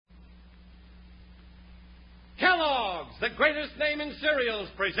the greatest name in cereals,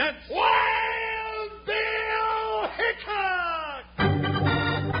 presents Wild Bill Hickok!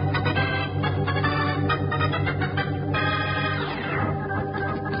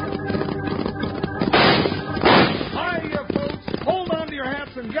 Hiya, folks. Hold on to your hats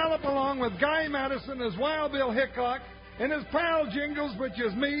and gallop along with Guy Madison as Wild Bill Hickok and his pal Jingles, which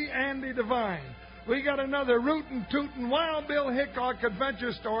is me, Andy Devine. We got another rootin' tootin' Wild Bill Hickok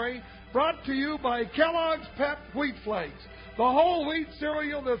adventure story brought to you by Kellogg's Pep Wheat Flakes, the whole wheat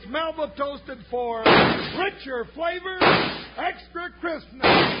cereal that's Melba toasted for richer flavor, extra crispness.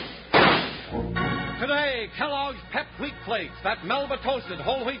 Today, Kellogg's Pep Wheat Flakes, that Melba toasted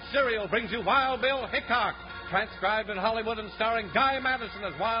whole wheat cereal, brings you Wild Bill Hickok, transcribed in Hollywood and starring Guy Madison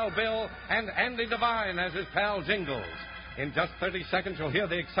as Wild Bill and Andy Devine as his pal Jingles. In just 30 seconds, you'll hear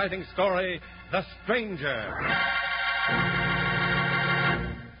the exciting story, The Stranger.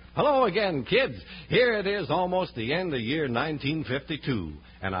 Hello again, kids. Here it is, almost the end of year 1952,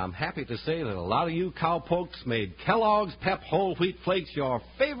 and I'm happy to say that a lot of you cowpokes made Kellogg's Pep Whole Wheat Flakes your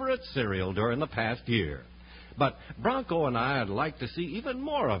favorite cereal during the past year. But Bronco and I would like to see even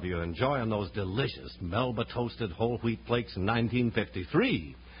more of you enjoying those delicious Melba toasted whole wheat flakes in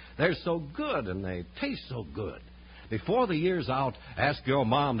 1953. They're so good and they taste so good. Before the year's out, ask your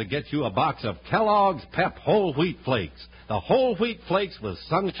mom to get you a box of Kellogg's Pep Whole Wheat Flakes, the whole wheat flakes with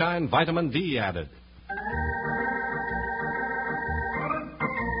sunshine vitamin D added.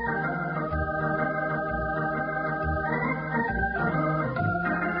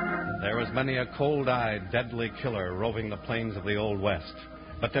 There was many a cold-eyed, deadly killer roving the plains of the Old West.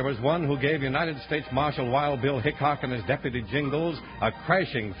 But there was one who gave United States Marshal Wild Bill Hickok and his deputy Jingles a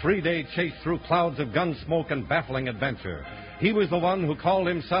crashing 3-day chase through clouds of gun smoke and baffling adventure. He was the one who called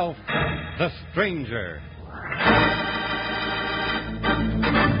himself The Stranger. You've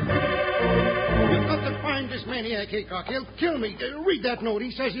got to find this maniac, Hickok. He'll kill me. Read that note.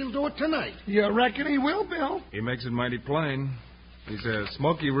 He says he'll do it tonight. You reckon he will, Bill? He makes it mighty plain. He says,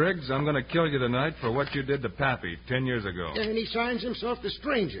 Smokey Riggs, I'm going to kill you tonight for what you did to Pappy 10 years ago. And he signs himself the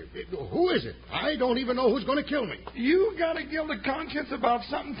Stranger. Who is it? I don't even know who's going to kill me. You got a guilty conscience about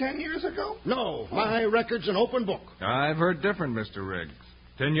something 10 years ago? No, my record's an open book. I've heard different, Mr. Riggs.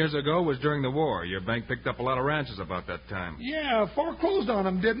 10 years ago was during the war. Your bank picked up a lot of ranches about that time. Yeah, foreclosed on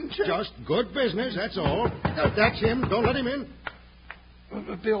him, didn't you? Just good business, that's all. That's him. Don't let him in.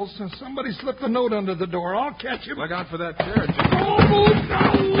 Bill, somebody slipped a note under the door. I'll catch him. Look out for that chair, Jingles.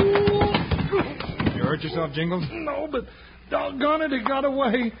 No! You hurt yourself, Jingles? No, but doggone it, it got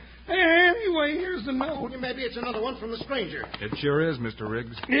away. Anyway, here's the note. Maybe it's another one from the Stranger. It sure is, Mr.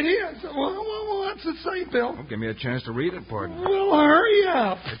 Riggs. It is? Well, what's it say, Bill? Well, give me a chance to read it, partner. Well, hurry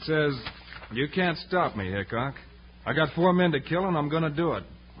up. It says, you can't stop me, Hickok. I got 4 men to kill, and I'm going to do it.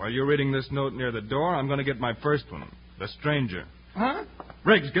 While you're reading this note near the door, I'm going to get my first one, the Stranger. Huh?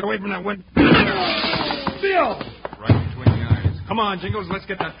 Riggs, get away from that window. Bill! Right between the eyes. Come on, Jingles, let's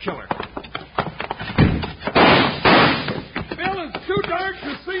get that killer. Bill, it's too dark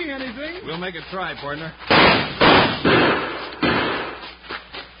to see anything. We'll make a try, partner.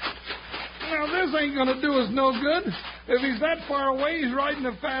 Now, this ain't going to do us no good. If he's that far away, he's riding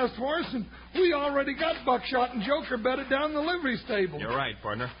a fast horse, and we already got Buckshot and Joker bedded down the livery stable. You're right,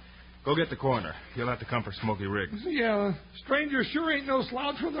 partner. Go get the coroner. He'll have to come for Smokey Riggs. Yeah, Stranger sure ain't no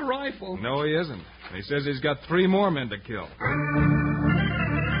slouch with a rifle. No, he isn't. He says he's got 3 more men to kill.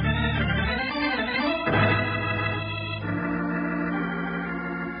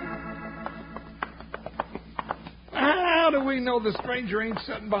 How do we know the Stranger ain't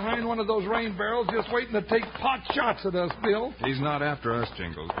sitting behind one of those rain barrels just waiting to take pot shots at us, Bill? He's not after us,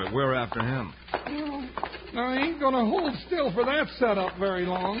 Jingles, but we're after him. Well, he ain't going to hold still for that setup very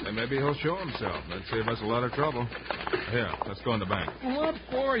long. And maybe he'll show himself. That'd save us a lot of trouble. Here, let's go in the bank. What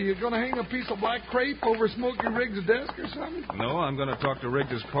for? You going to hang a piece of black crepe over Smokey Riggs' desk or something? No, I'm going to talk to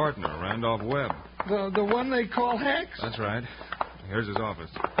Riggs' partner, Randolph Webb. The one they call Hex? That's right. Here's his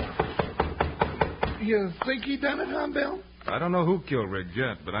office. You think he done it, huh, Bill? I don't know who killed Riggs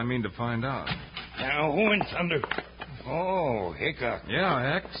yet, but I mean to find out. Now, who in thunder? Oh, Hickok. Yeah,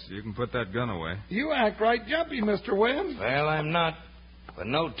 Hex, you can put that gun away. You act right jumpy, Mr. Webb. Well, I'm not. But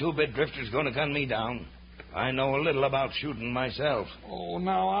no two-bit drifter's going to gun me down. I know a little about shooting myself. Oh,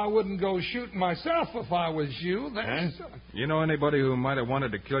 now, I wouldn't go shooting myself if I was you. That's... Huh? You know anybody who might have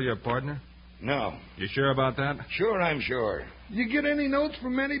wanted to kill your partner? No. You sure about that? Sure, I'm sure. You get any notes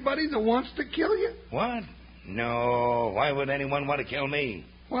from anybody that wants to kill you? What? No. Why would anyone want to kill me?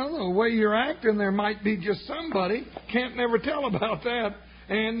 Well, the way you're acting, there might be just somebody. Can't never tell about that.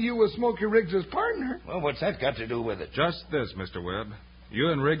 And you was Smokey Riggs' partner. Well, what's that got to do with it? Just this, Mr. Webb.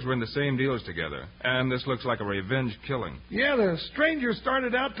 You and Riggs were in the same deals together, and this looks like a revenge killing. Yeah, the stranger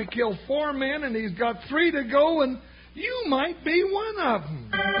started out to kill 4 men, and he's got 3 to go, and you might be one of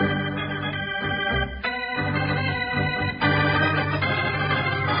them.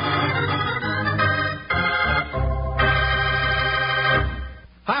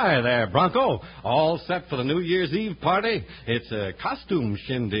 Hi there, Bronco. All set for the New Year's Eve party? It's a costume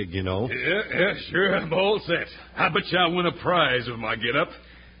shindig, you know. Yeah, sure, I'm all set. I bet you I'll win a prize with my get-up.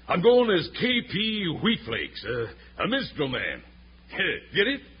 I'm going as K.P. Wheatflakes, a minstrel man. Get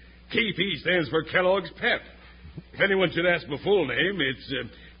it? K.P. stands for Kellogg's Pep. If anyone should ask my full name, it's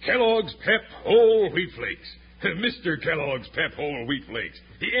Kellogg's Pep Whole Wheatflakes. Mr. Kellogg's Pep Whole Wheatflakes.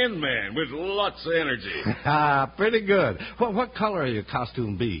 The end man with lots of energy. Pretty good. Well, what color will your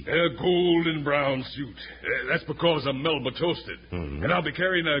costume be? A golden brown suit. That's because I'm Melba toasted. Mm-hmm. And I'll be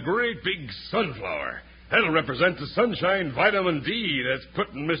carrying a great big sunflower. That'll represent the sunshine vitamin D that's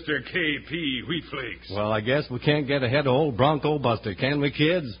putting Mr. K.P. Wheatflakes. Well, I guess we can't get ahead of old Bronco Buster, can we,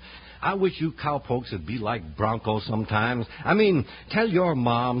 kids? I wish you cowpokes would be like Bronco sometimes. I mean, tell your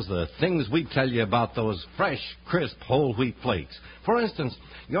moms the things we tell you about those fresh, crisp, whole wheat flakes. For instance,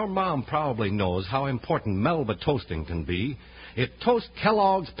 your mom probably knows how important Melba toasting can be. It toasts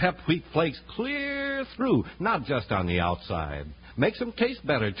Kellogg's Pep Wheat Flakes clear through, not just on the outside. Makes them taste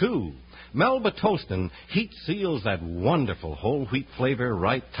better, too. Melba toasting heat seals that wonderful whole wheat flavor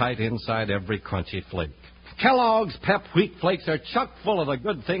right tight inside every crunchy flake. Kellogg's Pep Wheat Flakes are chock full of the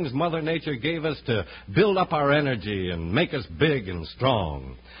good things Mother Nature gave us to build up our energy and make us big and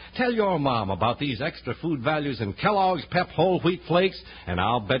strong. Tell your mom about these extra food values in Kellogg's Pep Whole Wheat Flakes, and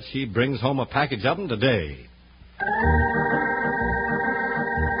I'll bet she brings home a package of them today.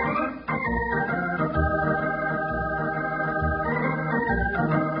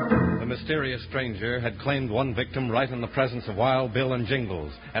 The mysterious stranger had claimed one victim right in the presence of Wild Bill and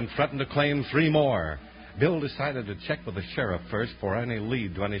Jingles and threatened to claim 3 more. Bill decided to check with the sheriff first for any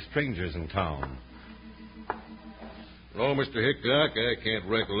lead to any strangers in town. No, Mr. Hickok, I can't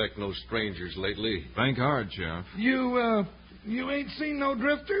recollect no strangers lately. Think hard, Sheriff. You ain't seen no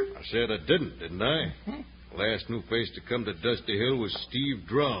drifter? I said I didn't I? Last new face to come to Dusty Hill was Steve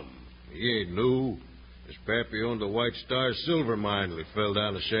Drum. He ain't new. His pappy owned the White Star silver mine till he fell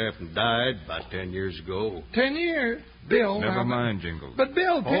down the shaft and died about 10 years ago. 10 years? Bill, Never mind, Jingles. But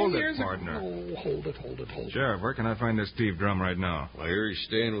Bill, 10 hold years... partner. Oh, hold it. Sheriff, where can I find this Steve Drum right now? I hear he's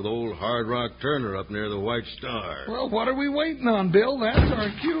staying with old Hard Rock Turner up near the White Star. Well, what are we waiting on, Bill? That's our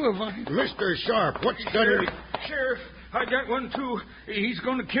cue. Mr. Sharp, what's done... Sheriff, I got one, too. He's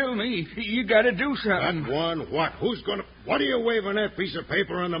going to kill me. You got to do something. That one? What? Who's going to... What are you waving that piece of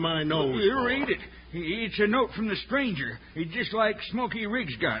paper under my nose for? Read it. It's a note from the stranger, just like Smoky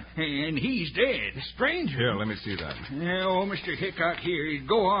Riggs got, and he's dead. Stranger? Here, let me see that. Oh, Mr. Hickok, here,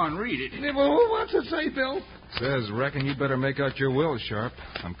 go on, read it. Well, what's it say, Bill? Says, reckon you better make out your will, Sharp.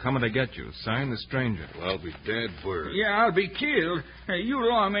 I'm coming to get you. Sign the stranger. Well, I'll be dead first. Yeah, I'll be killed. You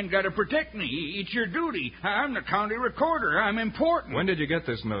lawmen got to protect me. It's your duty. I'm the county recorder. I'm important. When did you get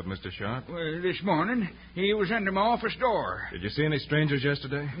this note, Mr. Sharp? This morning. He was under my office door. Did you see any strangers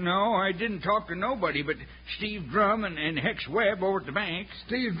yesterday? No, I didn't talk to nobody but Steve Drum and Hex Webb over at the bank.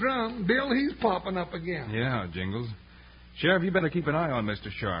 Steve Drum? Bill, he's popping up again. Yeah, Jingles. Sheriff, you better keep an eye on Mr.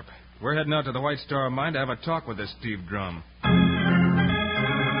 Sharp. We're heading out to the White Star Mine to have a talk with this Steve Drum.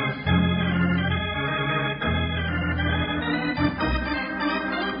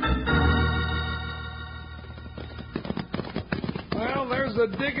 Well, there's the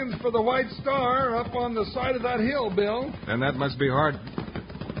diggings for the White Star up on the side of that hill, Bill. Then that must be Hard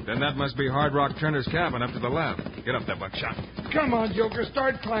Rock Turner's cabin up to the left. Get up there, Buckshot. Come on, Joker,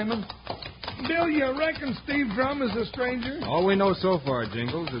 start climbing. Bill, you reckon Steve Drum is a stranger? All we know so far,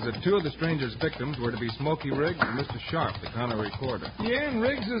 Jingles, is that 2 of the stranger's victims were to be Smoky Riggs and Mr. Sharp, the county recorder. Yeah, and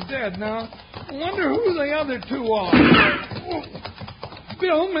Riggs is dead now. Wonder who the other 2 are.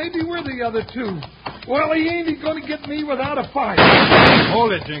 Bill, maybe we're the other 2. Well, he ain't going to get me without a fight.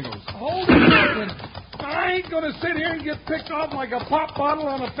 Hold it, Jingles. Hold it. I ain't going to sit here and get picked off like a pop bottle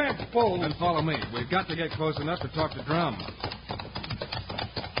on a fence pole. Then follow me. We've got to get close enough to talk to Drum.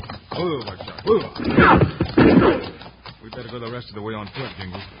 Move, Buckshot. Move. We better go the rest of the way on foot,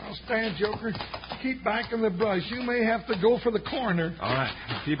 Jingles. I'll stand, Joker. Keep back in the brush. You may have to go for the corner. All right.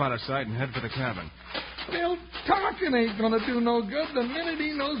 Keep out of sight and head for the cabin. Bill, talking ain't going to do no good. The minute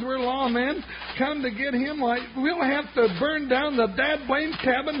he knows we're lawmen come to get him, we'll have to burn down the dad-blamed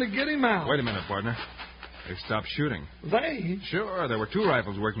cabin to get him out. Wait a minute, partner. They stopped shooting. They? Sure, there were 2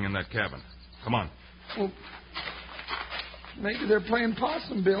 rifles working in that cabin. Come on. Well, maybe they're playing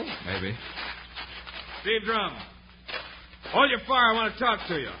possum, Bill. Maybe. Steve Drum. Hold your fire. I want to talk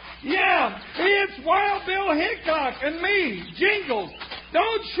to you. Yeah, it's Wild Bill Hickok and me, Jingles.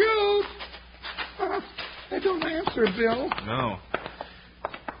 Don't shoot. They don't answer, Bill. No.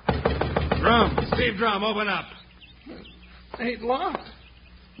 Drum. Steve Drum, open up. Ain't locked.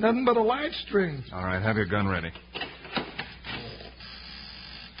 Nothing but a latch string. All right, have your gun ready.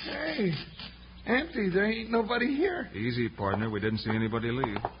 Hey, empty. There ain't nobody here. Easy, partner. We didn't see anybody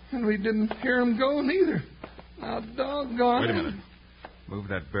leave. And we didn't hear him go neither. Now, doggone. Wait a minute. Move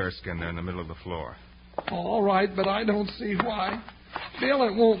that bearskin there in the middle of the floor. All right, but I don't see why. Bill,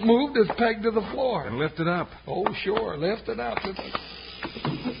 it won't move. It's pegged to the floor. And lift it up. Oh, sure. Lift it up.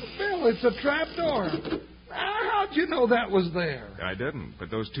 Bill, it's a trap door. How'd you know that was there? I didn't, but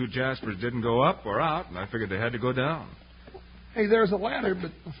those two Jaspers didn't go up or out, and I figured they had to go down. Hey, there's a ladder,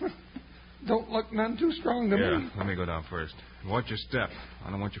 but don't look none too strong to me. Yeah, let me go down first. Watch your step. I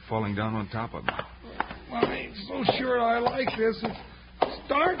don't want you falling down on top of me. Well, I ain't so sure I like this. It's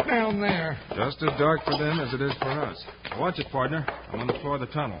dark down there. Just as dark for them as it is for us. Watch it, partner. I'm on the floor of the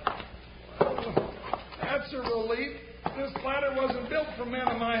tunnel. That's a relief. This ladder wasn't built for men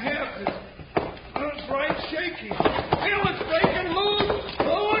of my heft. It's right shaky. Bill, it's breaking loose.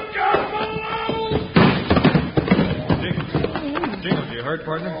 Oh, it got below. Jingles, you hurt,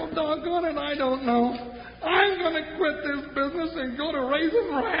 partner? Oh, doggone it, I don't know. I'm going to quit this business and go to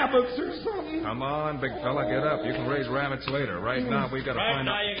raising rabbits or something. Come on, big fella, get up. You can raise rabbits later. Right now, we've got to Right find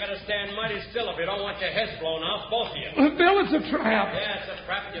now, out. you got to stand mighty still if you don't want your heads blown off, both of you. Bill, it's a trap. Yeah, it's a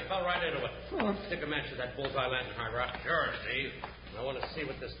trap, and you fell right into it. Stick a match to that bullseye lantern, Hard Rock. Sure, Steve. I want to see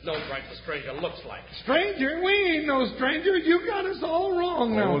what this note right to stranger looks like. Stranger? We ain't no stranger. You got us all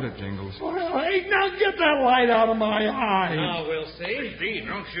wrong now. Hold it, Jingles. Well, hey, now get that light out of my eye. Now, we'll see. Steve,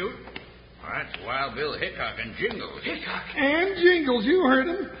 don't shoot. Well, that's Wild Bill Hickok and Jingles. Hickok. And Jingles, you heard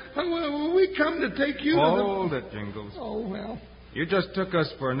him. Well, we come to take you Hold it, Jingles. Oh, well. You just took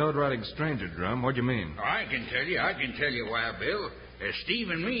us for a note-writing stranger, Drum. What do you mean? Oh, I can tell you, Wild Bill. Steve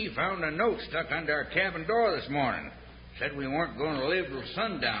and me found a note stuck under our cabin door this morning. Said we weren't going to live till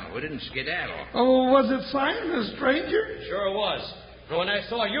sundown. We didn't skedaddle. Oh, was it signed a stranger? Sure was. And when I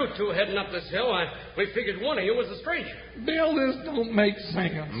saw you two heading up this hill, we figured one of you was a stranger. Bill, this don't make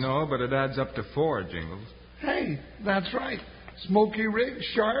sense. No, but it adds up to 4, Jingles. Hey, that's right. Smoky Riggs,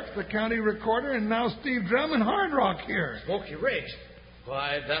 Sharp, the county recorder, and now Steve Drum and Hard Rock here. Smoky Riggs?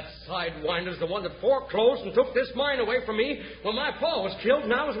 Why, that sidewinder's the one that foreclosed and took this mine away from me when my pa was killed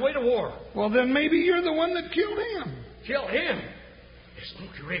and I was away to war. Well, then maybe you're the one that killed him. Killed him? Is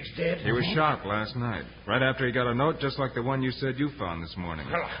Smoky Riggs dead? He was shot last night, right after he got a note just like the one you said you found this morning.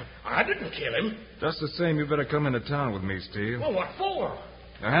 Well, I didn't kill him. Just the same, you better come into town with me, Steve. Well, what for?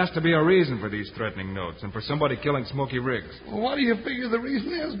 There has to be a reason for these threatening notes and for somebody killing Smoky Riggs. Well, what do you figure the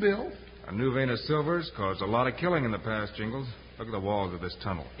reason is, Bill? A new vein of silver's caused a lot of killing in the past, Jingles. Look at the walls of this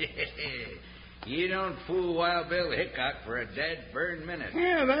tunnel. You don't fool Wild Bill Hickok for a dead burned minute.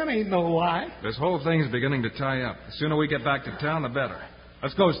 Yeah, that ain't no lie. This whole thing's beginning to tie up. The sooner we get back to town, the better.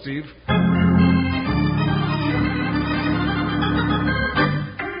 Let's go, Steve.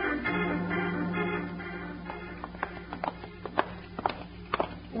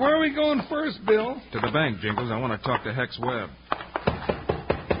 Where are we going first, Bill? To the bank, Jingles. I want to talk to Hex Webb.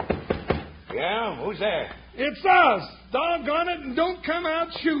 Yeah? Who's there? It's us. Doggone it, and don't come out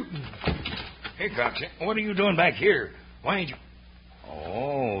shooting. Hickok, what are you doing back here? Why ain't you...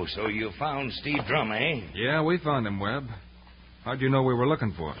 Oh, so you found Steve Drum, eh? Yeah, we found him, Webb. How'd you know we were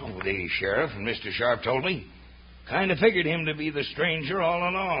looking for him? Oh, the sheriff and Mr. Sharp told me. Kind of figured him to be the stranger all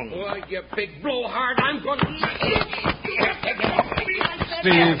along. Well, you big blowhard, I'm going to...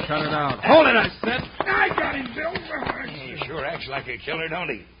 Steve, cut it out. Hold it, I said. I got him, Bill. He sure acts like a killer, don't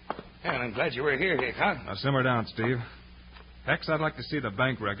he? And I'm glad you were here, Hickok. Now, simmer down, Steve. Hex, I'd like to see the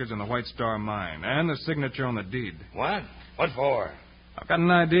bank records on the White Star mine and the signature on the deed. What? What for? I've got an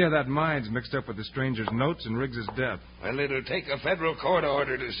idea that mine's mixed up with the stranger's notes and Riggs's death. Well, it'll take a federal court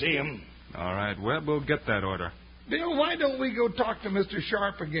order to see him. All right, Webb, we'll get that order. Bill, why don't we go talk to Mr.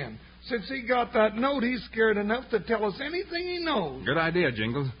 Sharp again? Since he got that note, he's scared enough to tell us anything he knows. Good idea,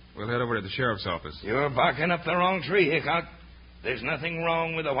 Jingles. We'll head over to the sheriff's office. You're barking up the wrong tree, Hickok. There's nothing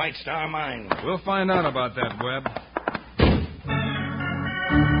wrong with the White Star mine. We'll find out about that, Webb.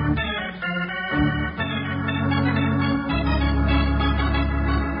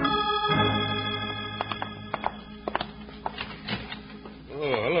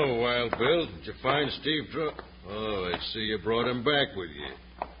 Oh, hello, Wild Bill. Did you find Steve Drum? Oh, I see you brought him back with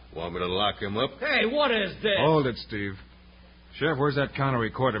you. Want me to lock him up? Hey, what is this? Hold it, Steve. Sheriff, where's that counter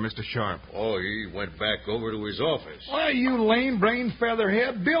recorder, Mr. Sharp? Oh, he went back over to his office. Why, you lame-brained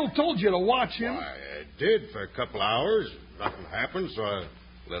featherhead. Bill told you to watch him. I did for a couple hours. Nothing happened, so I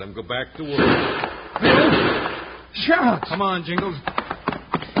let him go back to work. Shots! Come on, Jingles.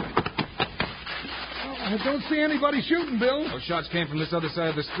 I don't see anybody shooting, Bill. Those shots came from this other side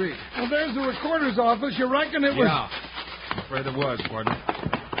of the street. Well, there's the recorder's office. You reckon it was... Yeah. I'm afraid it was, partner.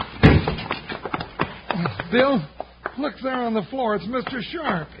 Bill, look there on the floor. It's Mr.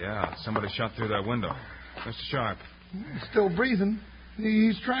 Sharp. Yeah, somebody shot through that window. Mr. Sharp. He's still breathing.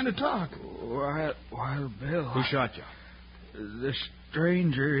 He's trying to talk. Well, Bill. Who shot you? The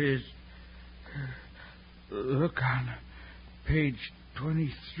stranger is... Look on page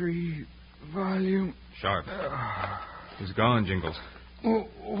 23, volume... Sharp. He's gone, Jingles. Well,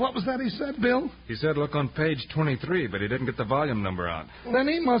 what was that he said, Bill? He said look on page 23, but he didn't get the volume number out. Then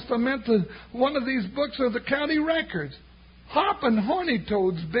he must have meant one of these books of the county records. Hoppin' horny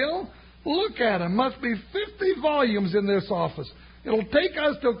toads, Bill. Look at 'em. Must be 50 volumes in this office. It'll take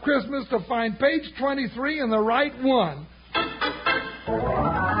us till Christmas to find page 23 and the right one.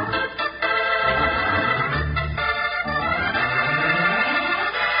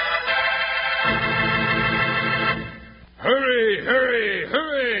 Hurry!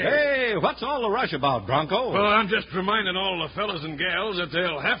 Hey, what's all the rush about, Bronco? Well, I'm just reminding all the fellas and gals that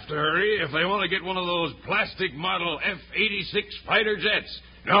they'll have to hurry if they want to get one of those plastic model F-86 fighter jets.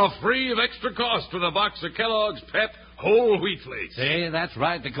 Now free of extra cost with a box of Kellogg's Pep whole wheat flakes. Hey, that's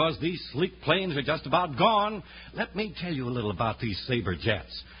right, because these sleek planes are just about gone. Let me tell you a little about these Sabre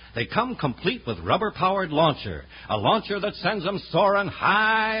jets. They come complete with rubber-powered launcher, a launcher that sends them soaring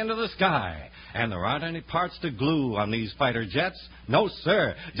high into the sky. And there aren't any parts to glue on these fighter jets. No,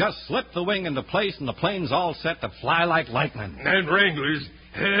 sir. Just slip the wing into place and the plane's all set to fly like lightning. And Wranglers,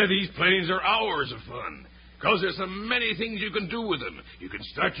 these planes are hours of fun. Because there's so many things you can do with them. You can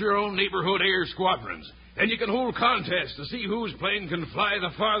start your own neighborhood air squadrons. And you can hold contests to see whose plane can fly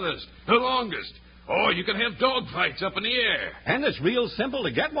the farthest, the longest. Or you can have dogfights up in the air. And it's real simple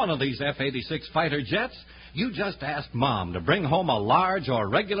to get one of these F-86 fighter jets. You just ask Mom to bring home a large or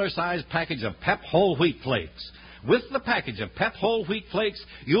regular-sized package of Pep whole wheat flakes. With the package of Pep whole wheat flakes,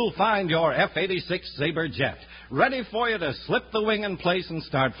 you'll find your F-86 Sabre jet, ready for you to slip the wing in place and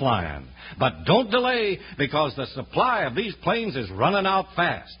start flying. But don't delay, because the supply of these planes is running out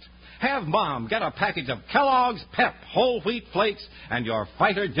fast. Have Mom get a package of Kellogg's Pep whole wheat flakes and your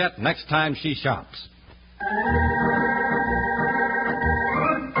fighter jet next time she shops.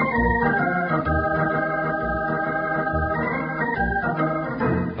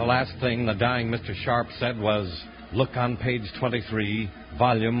 The last thing the dying Mr. Sharp said was, look on page 23,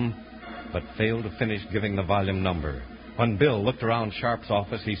 volume, but failed to finish giving the volume number. When Bill looked around Sharp's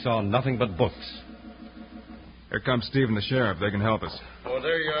office, he saw nothing but books. Here comes Steve and the sheriff. They can help us. Oh,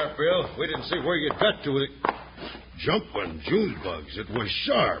 there you are, Bill. We didn't see where you got to with it. Jumping June bugs. It was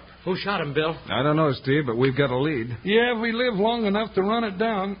Sharp. Who shot him, Bill? I don't know, Steve, but we've got a lead. Yeah, if we live long enough to run it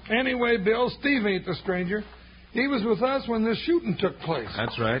down. Anyway, Bill, Steve ain't the stranger. He was with us when this shooting took place.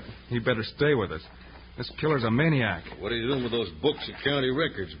 That's right. He better stay with us. This killer's a maniac. What are you doing with those books of county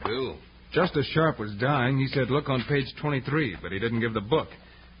records, Bill? Just as Sharp was dying, he said look on page 23, but he didn't give the book.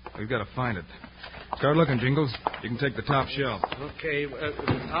 We've got to find it. Start looking, Jingles. You can take the top shelf. Okay,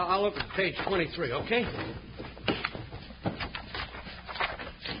 I'll look at page 23, okay?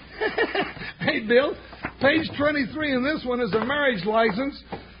 Hey, Bill, page 23 in this one is a marriage license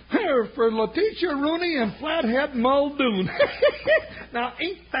for Letitia Rooney and Flathead Muldoon. Now,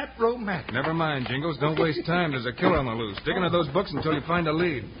 ain't that romantic? Never mind, Jingles. Don't waste time. There's a killer on the loose. Dig into those books until you find a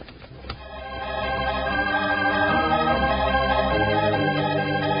lead.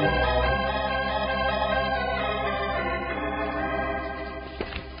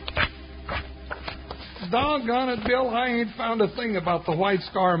 Doggone it, Bill, I ain't found a thing about the White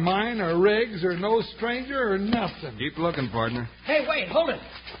Star Mine or Riggs or no stranger or nothing. Keep looking, partner. Hey, wait, hold it.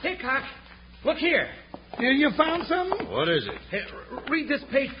 Hickok, look here. You found something? What is it? Hey, read this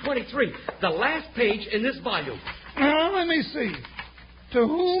page 23, the last page in this volume. Now, let me see. To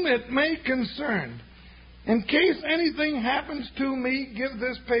whom it may concern. In case anything happens to me, give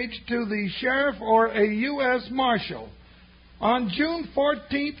this page to the sheriff or a U.S. Marshal. On June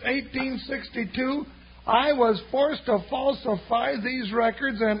 14th, 1862, I was forced to falsify these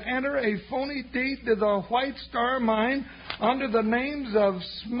records and enter a phony deed to the White Star Mine under the names of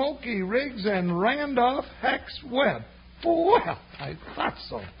Smoky Riggs and Randolph Hex Webb. Well, I thought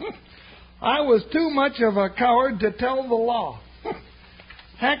so. I was too much of a coward to tell the law.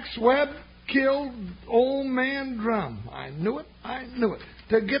 Hex Webb killed old man Drum. I knew it.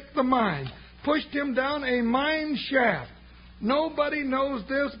 To get the mine. Pushed him down a mine shaft. Nobody knows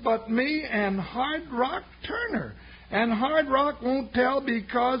this but me and Hard Rock Turner. And Hard Rock won't tell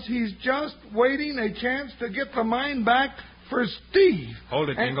because he's just waiting a chance to get the mine back for Steve. Hold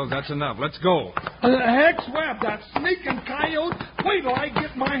it, Jingles. That's enough. Let's go. Hex Webb, that sneaking coyote. Wait till I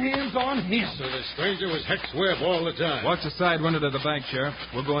get my hands on him. So the stranger was Hex Webb all the time. Watch the side window to the bank, Sheriff.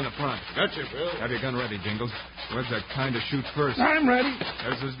 We'll go in the front. Gotcha, Bill. Have your gun ready, Jingles. Webb's that kind to shoot first. I'm ready.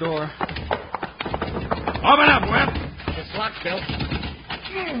 There's his door. Open up, Webb. It's locked, Bill.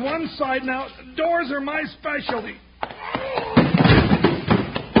 One side now. Doors are my specialty.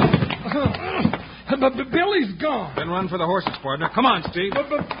 But Billy's gone. Then run for the horses, partner. Come on, Steve.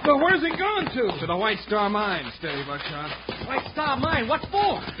 But where's he gone to? To the White Star Mine. Steady, Buckshot. White Star Mine? What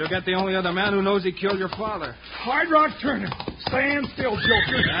for? To get the only other man who knows he killed your father. Hard Rock Turner. Stand still,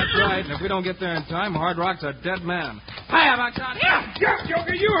 Joker. That's right. And if we don't get there in time, Hard Rock's a dead man. Hiya, Buckshot. Yeah,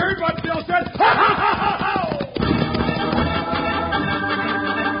 Joker, you heard what Bill said. Ha, ha, ha, ha, ha.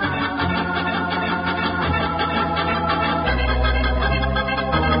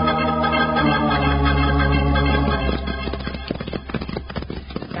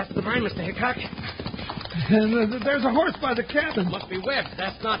 Mr. Hickok. There's a horse by the cabin. Must be Webb.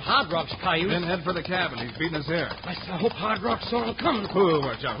 That's not Hard Rock's coyote. Then head for the cabin. He's beating his hair. I hope Hard Rock saw him coming.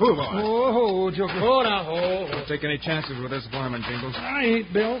 Watch out. Boy. Oh, Joker. Oh, now, Don't take any chances with this varmint, Jingles. I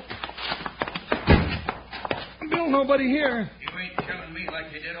ain't, Bill. Bill, nobody here. You ain't telling me like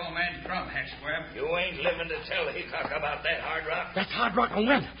you did old man Drum, Hex Webb. You ain't living to tell Hickok about that, Hard Rock. That's Hard Rock and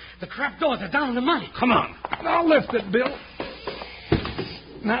Webb. The trap doors are down in the money. Come on. I'll lift it, Bill.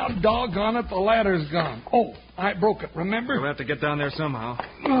 Now, doggone it, the ladder's gone. Oh, I broke it, remember? We'll have to get down there somehow.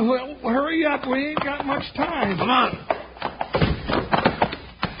 Well, hurry up. We ain't got much time. Come on.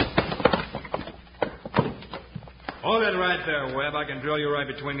 Hold it right there, Webb. I can drill you right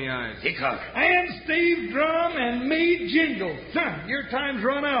between the eyes. Hickok. And Steve Drum and me, Jingle. Huh, your time's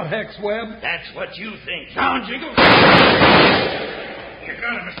run out, Hex Webb. That's what you think. Down, Jingle. You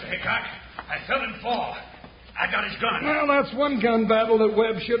got him, Mr. Hickok. I felt him fall. I got his gun. Well, that's one gun battle that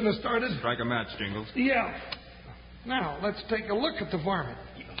Webb shouldn't have started. Strike a match, Jingles. Yeah. Now, let's take a look at the varmint.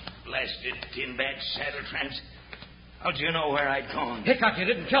 You blasted tin-bag saddle tramps. How'd you know where I'd gone? Hickok, you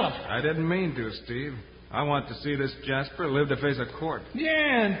didn't kill him. I didn't mean to, Steve. I want to see this Jasper live to face a court.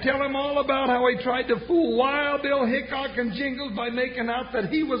 Yeah, and tell him all about how he tried to fool Wild Bill Hickok and Jingles by making out that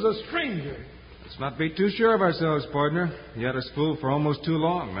he was a stranger. Let's not be too sure of ourselves, partner. You had us fooled for almost too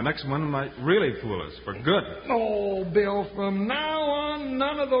long. The next one might really fool us for good. Oh, Bill, from now on,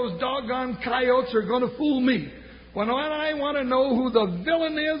 none of those doggone coyotes are going to fool me. When I want to know who the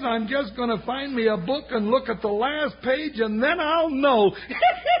villain is, I'm just going to find me a book and look at the last page, and then I'll know.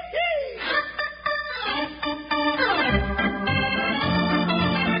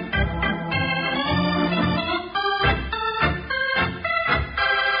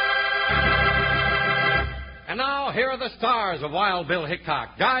 And now, here are the stars of Wild Bill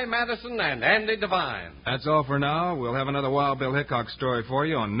Hickok, Guy Madison and Andy Devine. That's all for now. We'll have another Wild Bill Hickok story for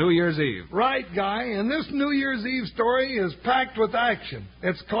you on New Year's Eve. Right, Guy, and this New Year's Eve story is packed with action.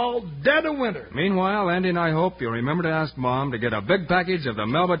 It's called Dead of Winter. Meanwhile, Andy and I hope you'll remember to ask Mom to get a big package of the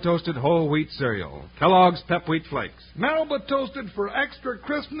Melba Toasted Whole Wheat Cereal, Kellogg's Pep Wheat Flakes. Melba toasted for extra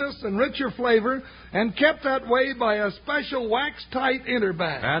crispness and richer flavor, and kept that way by a special wax-tight inner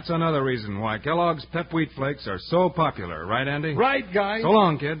bag. That's another reason why Kellogg's Pep Wheat Flakes are so popular, right, Andy? Right, Guy. So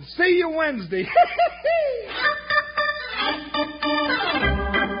long, kids. See you Wednesday.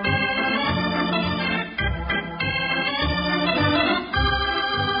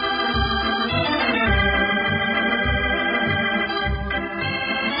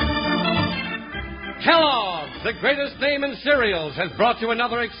 Kellogg's, the greatest name in cereals, has brought you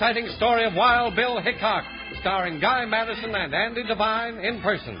another exciting story of Wild Bill Hickok, starring Guy Madison and Andy Devine in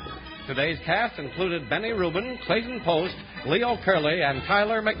person. Today's cast included Benny Rubin, Clayton Post, Leo Curley, and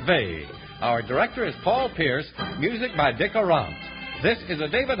Tyler McVeigh. Our director is Paul Pierce, music by Dick Arant. This is a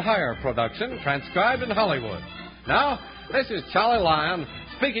David Heyer production, transcribed in Hollywood. Now, this is Charlie Lyon,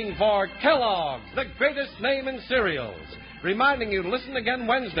 speaking for Kellogg's, the greatest name in cereals, reminding you to listen again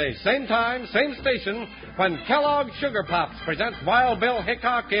Wednesday, same time, same station, when Kellogg's Sugar Pops presents Wild Bill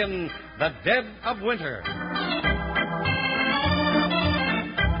Hickok in The Dead of Winter.